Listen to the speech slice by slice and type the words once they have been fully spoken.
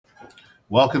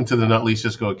Welcome to the Nutley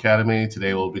Cisco Academy.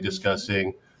 Today we'll be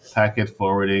discussing packet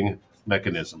forwarding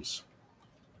mechanisms.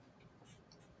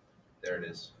 There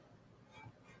it is.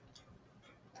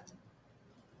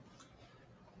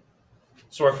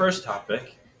 So our first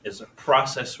topic is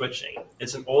process switching.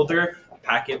 It's an older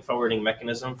packet forwarding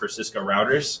mechanism for Cisco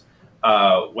routers.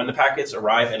 When the packets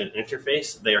arrive at an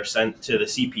interface, they are sent to the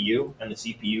CPU, and the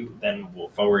CPU then will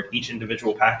forward each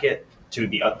individual packet to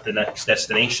the next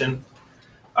destination.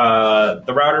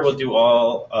 The router will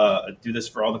do this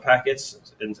for all the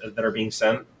packets that are being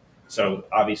sent. So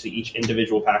obviously each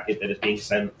individual packet that is being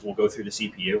sent will go through the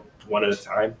CPU one at a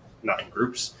time, not in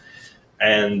groups.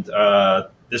 And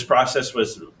this process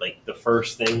was like the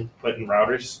first thing put in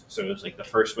routers. So it was like the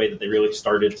first way that they really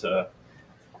started to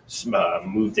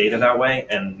move data that way.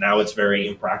 And now it's very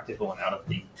impractical and out of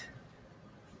date.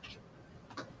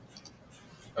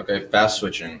 Okay, fast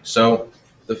switching. So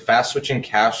the fast switching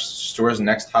cache stores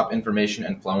next hop information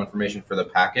and flow information for the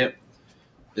packet.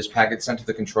 This packet sent to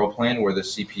the control plane where the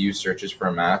CPU searches for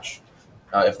a match.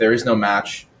 If there is no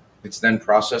match, it's then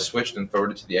process switched and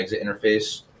forwarded to the exit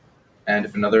interface. And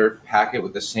if another packet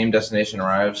with the same destination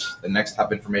arrives, the next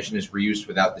hop information is reused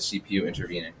without the CPU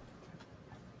intervening.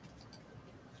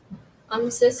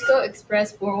 Cisco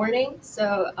Express Forwarding.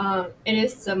 So it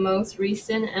is the most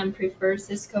recent and preferred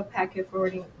Cisco packet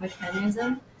forwarding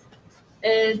mechanism.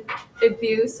 It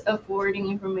builds a forwarding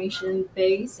information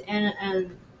base and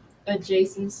an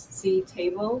adjacency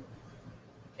table.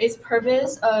 Its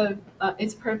purpose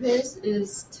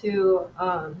is to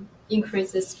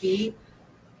increase the speed,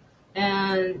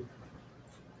 and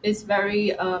it's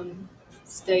very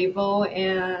stable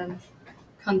and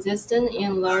consistent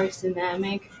in large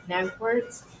dynamic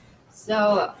networks.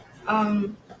 So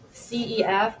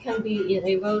CEF can be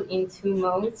enabled in two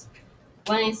modes.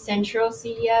 One is central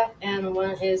CEF and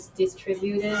one is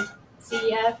distributed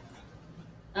CEF.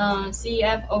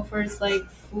 CEF offers like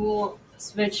full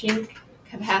switching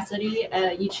capacity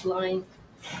at each line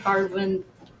card when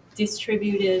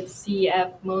distributed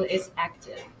CEF mode is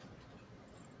active.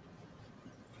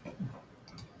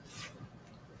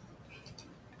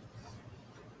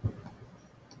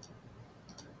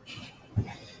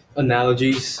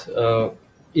 Analogies.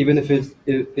 Even if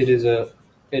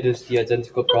it is the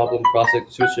identical problem,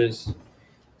 process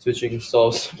switching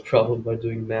solves a problem by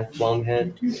doing math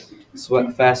longhand.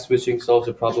 Fast switching solves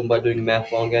a problem by doing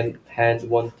math longhand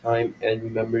one time and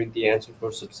remembering the answer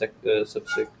for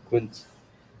subsequent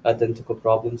identical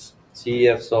problems.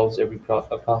 CEF solves every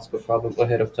possible problem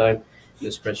ahead of time in a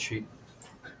spreadsheet.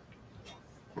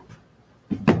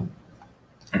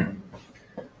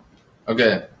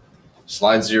 Okay,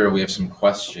 slide 0, we have some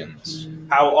questions.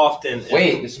 How often?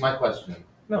 Wait, this is my question.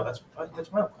 No, that's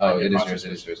my. Oh, it is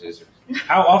yours.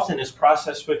 How often is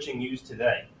process switching used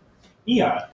today? Yeah,